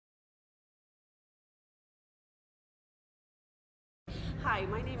Hi,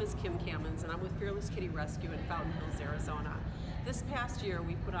 my name is Kim Kamins and I'm with Fearless Kitty Rescue in Fountain Hills, Arizona. This past year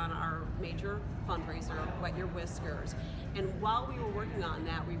we put on our major fundraiser, Wet Your Whiskers, and while we were working on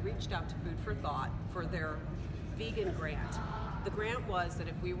that we reached out to Food for Thought for their vegan grant. The grant was that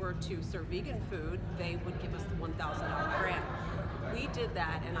if we were to serve vegan food, they would give us the $1,000 grant. We did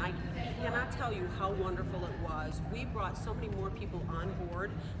that, and I cannot tell you how wonderful it was. We brought so many more people on board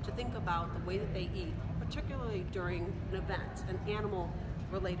to think about the way that they eat, particularly during an event, an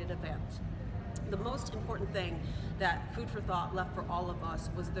animal-related event. The most important thing that Food for Thought left for all of us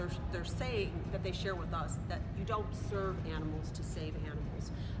was their saying that they share with us, that you don't serve animals to save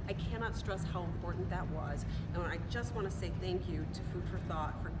animals. I cannot stress how important that was, and I just want to say thank you to Food for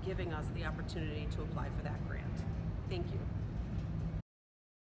Thought for giving us the opportunity to apply for that grant. Thank you.